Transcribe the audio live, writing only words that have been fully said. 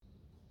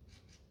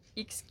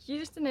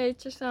excuse the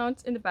nature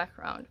sounds in the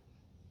background.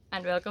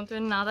 And welcome to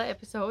another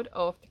episode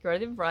of The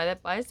Creative Writer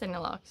by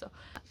Senja Laakso.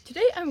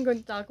 Today I'm going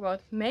to talk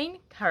about main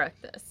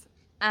characters,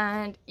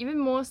 and even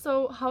more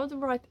so how to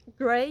write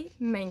grey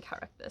main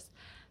characters.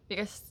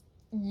 Because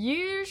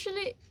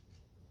usually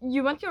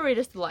you want your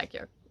readers to like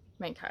your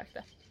main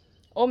character,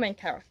 or main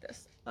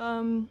characters.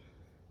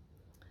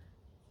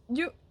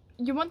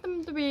 You want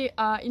them to be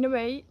in a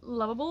way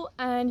lovable,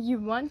 and you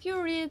want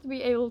your reader to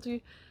be able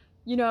to,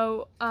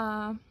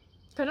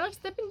 kind of like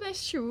step in their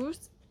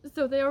shoes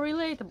so they are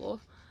relatable.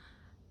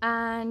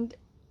 And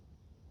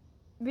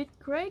with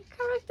grey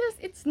characters,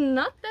 it's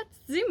not that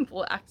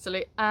simple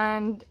actually,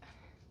 and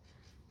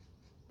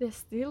they're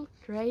still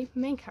grey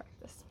main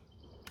characters.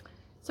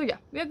 So yeah,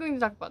 we are going to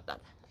talk about that.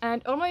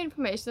 And all my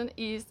information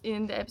is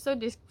in the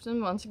episode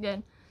description once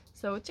again.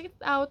 So check it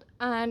out,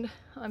 and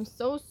I'm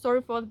so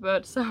sorry for the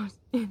bird sounds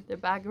in the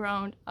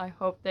background. I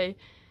hope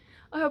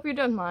you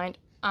don't mind.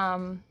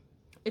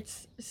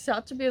 It's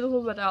such a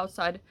beautiful weather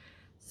outside.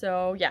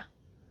 So yeah.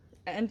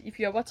 And if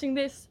you're watching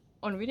this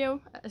on video,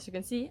 as you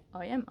can see,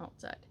 I am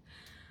outside.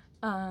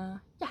 Yeah.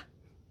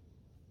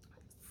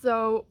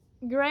 So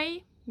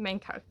grey main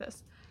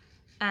characters.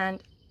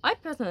 And I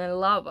personally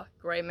love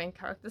grey main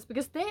characters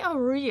because they are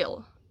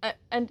real.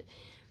 And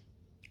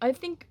I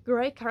think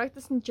grey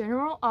characters in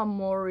general are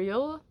more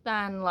real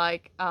than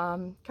like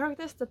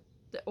characters that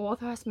the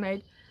author has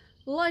made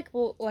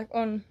likeable,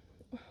 on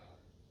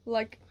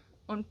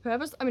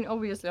purpose. I mean,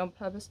 obviously on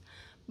purpose,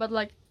 but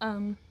like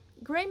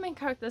grey main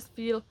characters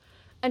feel,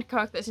 and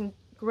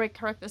grey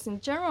characters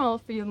in general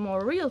feel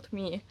more real to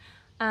me,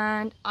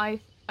 and I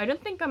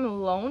don't think I'm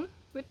alone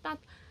with that.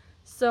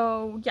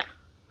 So yeah.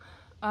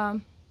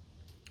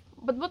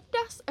 But what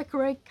does a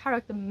grey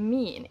character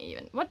mean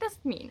even? What does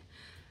it mean?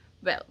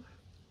 Well,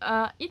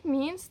 it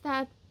means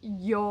that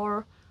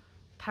your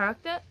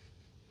character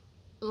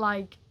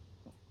like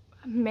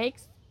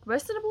makes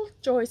questionable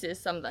choices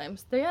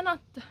sometimes. They are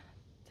not the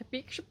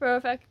picture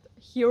perfect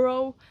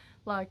hero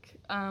like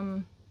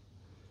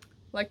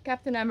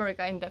Captain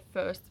America in the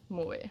first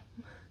movie.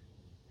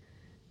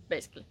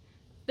 Basically,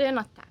 they are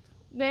not that.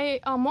 They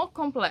are more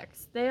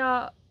complex. They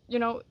are,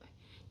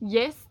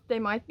 yes, they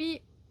might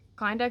be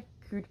kind of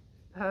good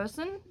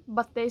person,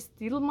 but they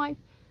still might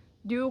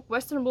do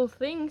questionable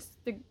things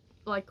to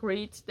like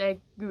reach their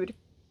good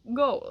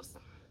goals.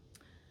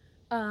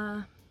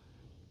 And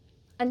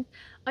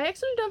I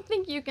actually don't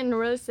think you can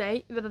really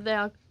say whether they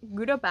are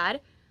good or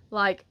bad.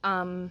 Like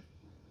no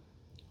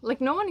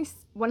one is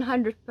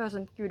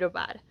 100% good or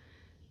bad.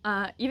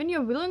 Even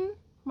your villain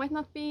might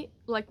not be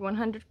like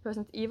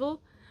 100%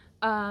 evil.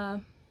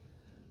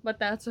 But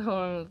that's a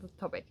whole other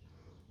topic.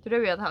 Today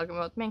we are talking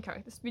about main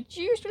characters, which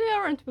usually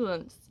aren't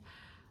villains.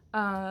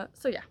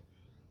 So yeah.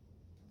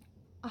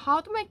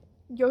 How to make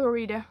your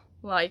reader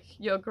like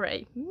your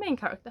grey main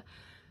character?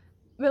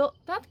 Well,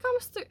 that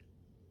comes to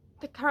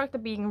the character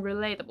being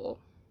relatable.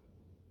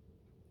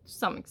 To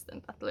some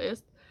extent, at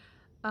least.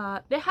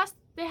 They have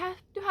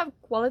to have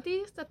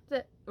qualities that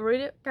the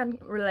reader can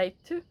relate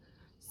to.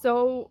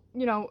 So,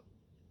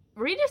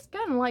 readers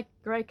can like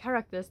grey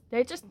characters.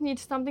 They just need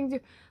something to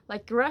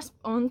like grasp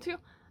onto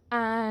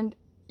and,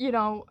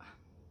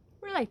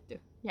 relate to.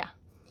 Yeah.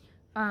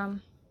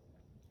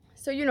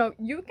 So,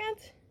 you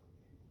can't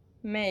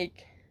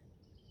make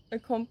a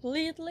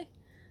completely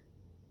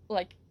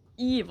like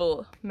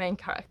evil main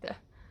character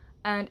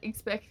and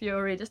expect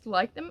your readers to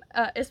like them,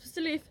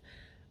 especially if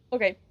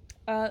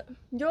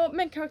your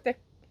main character,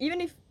 your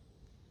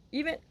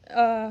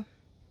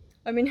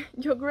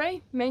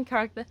grey main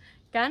character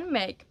can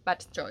make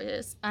bad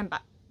choices and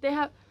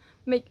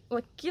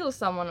kill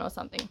someone or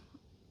something.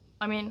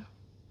 I mean,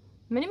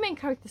 many main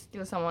characters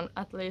kill someone,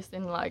 at least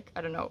in like,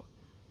 I don't know,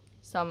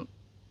 some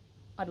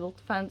adult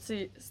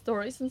fantasy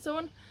stories and so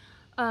on.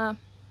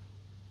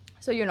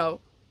 So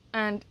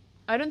and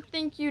I don't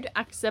think you'd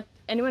accept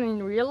anyone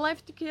in real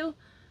life to kill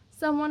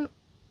someone,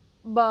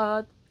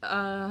 but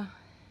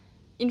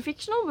in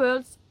fictional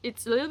worlds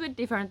it's a little bit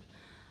different,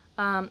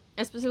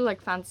 especially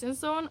like fantasy and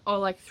so on, or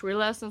like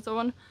thrillers and so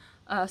on,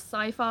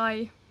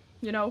 sci-fi,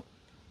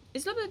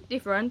 it's a little bit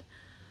different,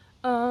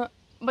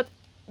 but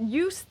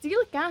you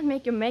still can't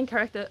make your main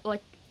character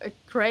like a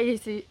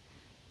crazy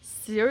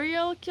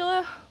serial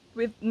killer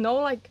with no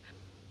like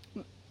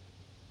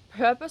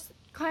purpose,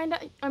 kinda.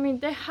 I mean,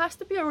 there has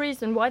to be a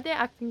reason why they're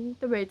acting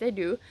the way they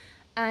do,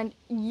 and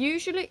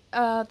usually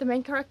the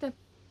main character,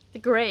 the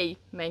grey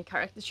main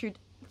character, should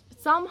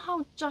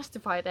somehow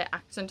justify their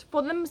actions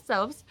for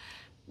themselves.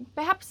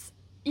 Perhaps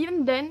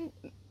even then,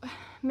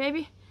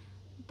 maybe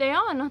they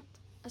are not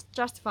as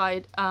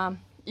justified.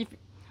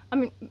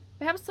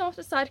 Perhaps some of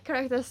the side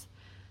characters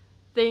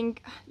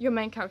think your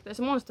main character is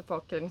a monster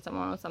for killing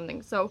someone or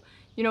something. So,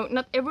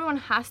 not everyone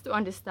has to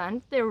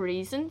understand their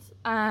reasons,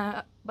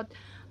 but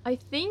I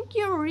think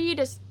your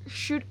readers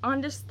should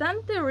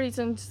understand their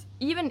reasons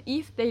even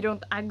if they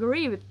don't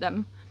agree with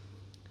them.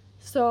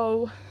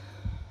 So,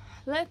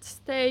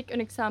 let's take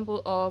an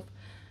example of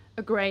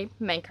a grey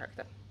main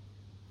character.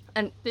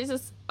 and this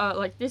is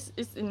like, this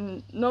is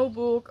in no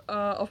book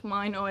of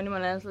mine or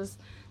anyone else's.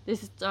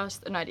 This is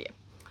just an idea.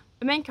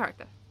 A main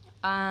character,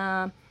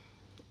 and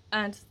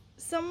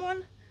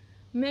someone,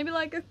 maybe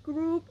like a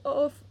group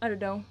of, I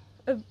don't know,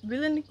 a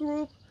villain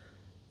group,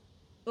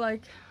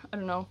 like, I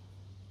don't know,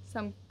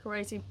 some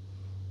crazy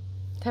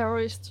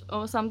terrorists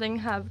or something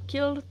have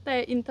killed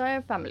their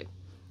entire family.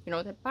 You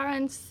know, their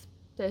parents,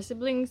 their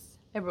siblings,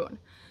 everyone.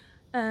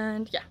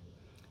 And yeah,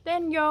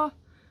 then your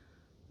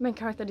main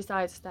character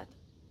decides that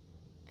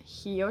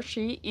he or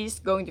she is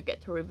going to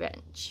get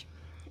revenge.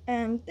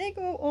 And they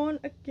go on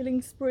a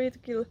killing spree to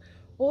kill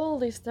all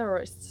these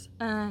terrorists,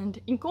 and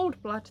in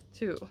cold blood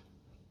too.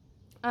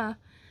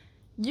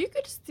 You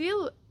could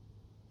still,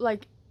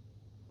 like,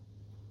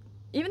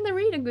 even the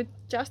reader could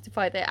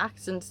justify their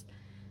actions,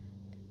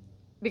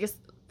 because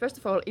first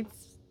of all,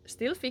 it's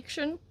still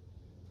fiction.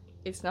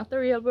 It's not the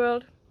real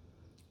world.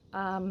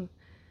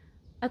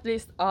 At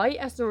least I,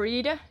 as a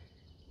reader,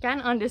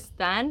 can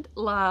understand,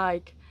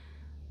 like,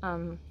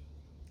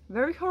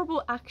 very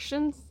horrible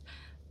actions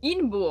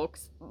in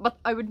books, but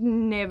I would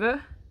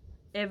never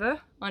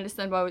ever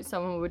understand why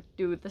someone would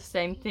do the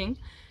same thing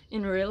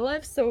in real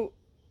life. So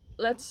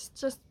let's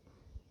just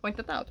point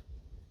that out.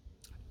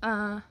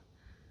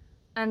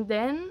 And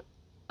then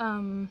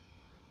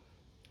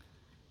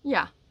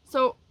yeah,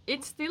 so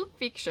it's still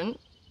fiction.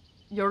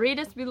 Your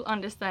readers will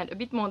understand a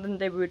bit more than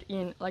they would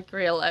in, like,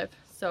 real life.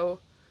 So,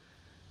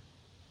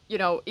 you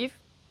know, if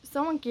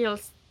someone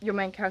kills your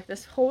main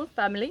character's whole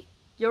family,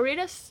 your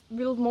readers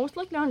will most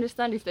likely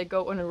understand if they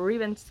go on a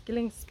revenge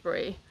killing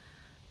spree.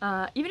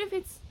 Even if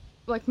it's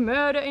like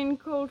murder in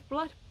cold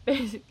blood,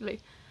 basically.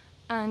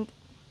 And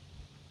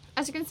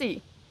as you can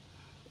see,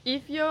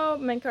 if your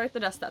main character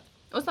does that,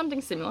 or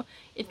something similar,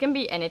 it can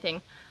be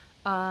anything,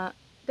 they're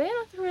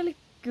not really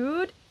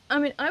good. I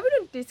mean, I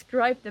wouldn't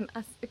describe them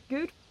as a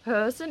good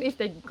person if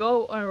they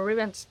go on a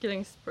revenge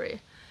killing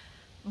spree.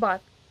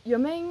 But your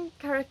main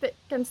character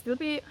can still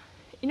be,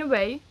 in a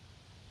way,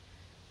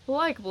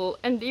 likable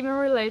and even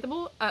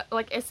relatable,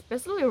 like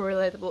especially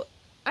relatable.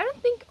 I don't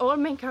think all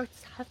main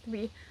characters have to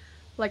be,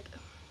 like,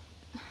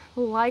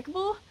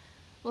 likable,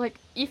 like,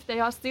 if they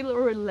are still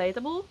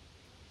relatable.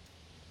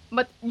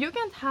 But you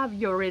can't have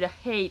your reader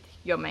hate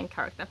your main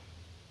character.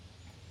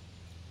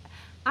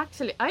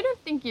 Actually, I don't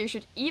think you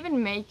should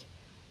even make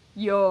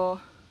your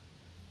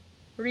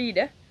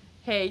reader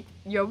hate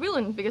your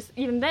villain, because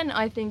even then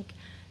I think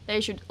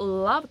they should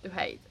love to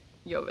hate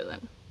your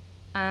villain.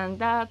 And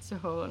that's a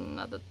whole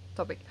nother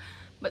topic.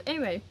 But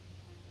anyway,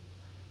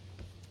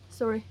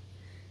 sorry,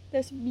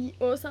 there's a bee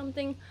or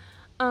something.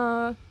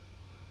 So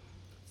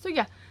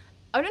yeah,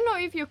 I don't know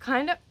if you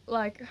kind of,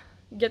 like,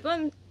 get what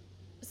I'm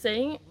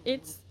saying.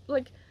 It's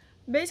like,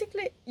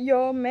 basically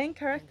your main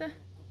character.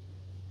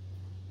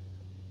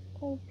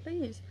 Oh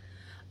please.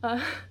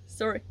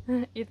 Sorry,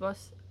 it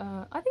was,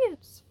 I think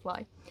it's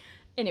fly.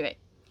 Anyway,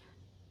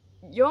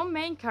 your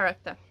main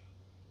character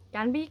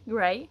can be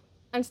grey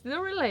and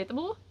still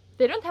relatable.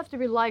 They don't have to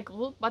be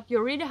likable, but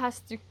your reader has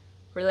to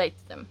relate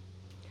to them.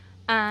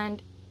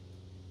 And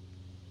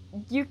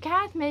you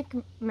can't make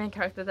main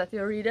character that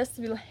your readers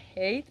will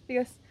hate,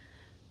 because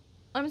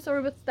I'm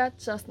sorry, but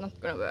that's just not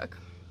gonna work.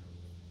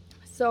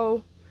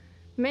 So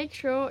make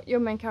sure your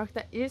main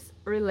character is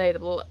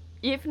relatable,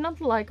 if not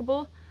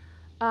likable.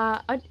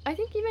 I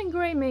think even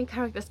grey main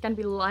characters can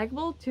be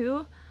likable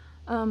too.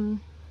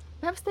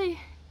 Perhaps they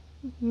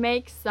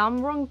make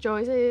some wrong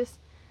choices,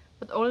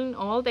 but all in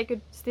all, they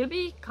could still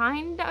be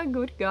kinda a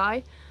good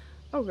guy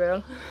or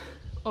girl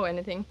or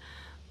anything.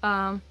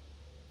 So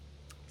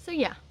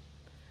yeah,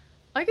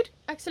 I could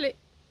actually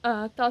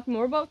talk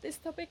more about this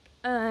topic,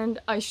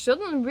 and I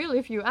shouldn't really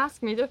if you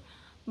ask me to,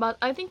 but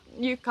I think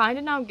you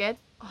kinda now get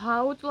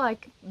how to,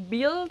 like,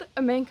 build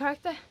a main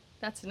character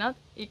that's not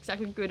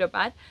exactly good or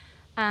bad,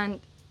 and,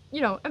 you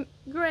know, a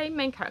grey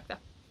main character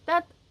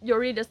that your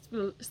readers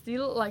will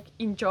still, like,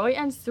 enjoy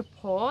and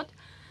support,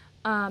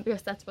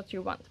 because that's what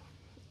you want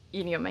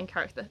in your main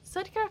character.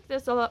 Side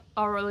characters are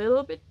a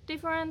little bit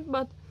different,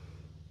 but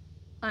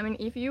I mean,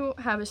 if you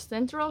have a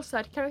central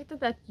side character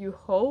that you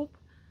hope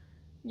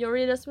your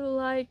readers will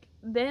like,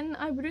 then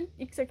I wouldn't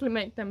exactly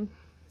make them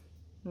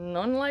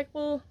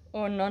non-likable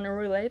or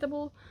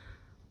non-relatable.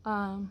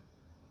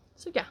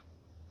 So yeah,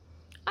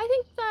 I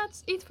think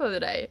that's it for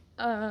today.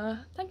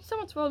 Thank you so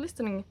much for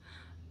listening,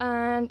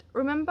 and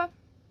remember,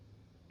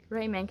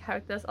 grey main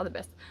characters are the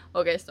best.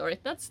 Okay, sorry,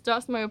 that's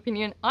just my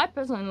opinion. I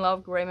personally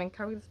love grey main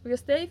characters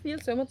because they feel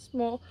so much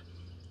more,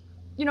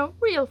 you know,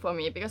 real for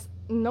me, because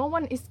no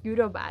one is good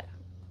or bad,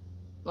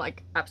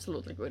 like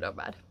absolutely good or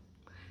bad.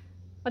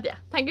 But yeah,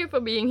 thank you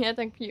for being here,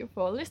 thank you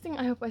for listening.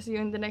 I hope I see you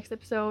in the next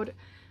episode.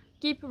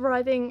 Keep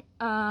writing,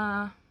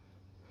 have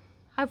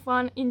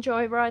fun,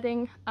 enjoy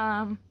writing,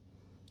 and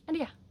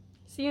yeah,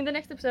 see you in the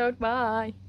next episode. Bye!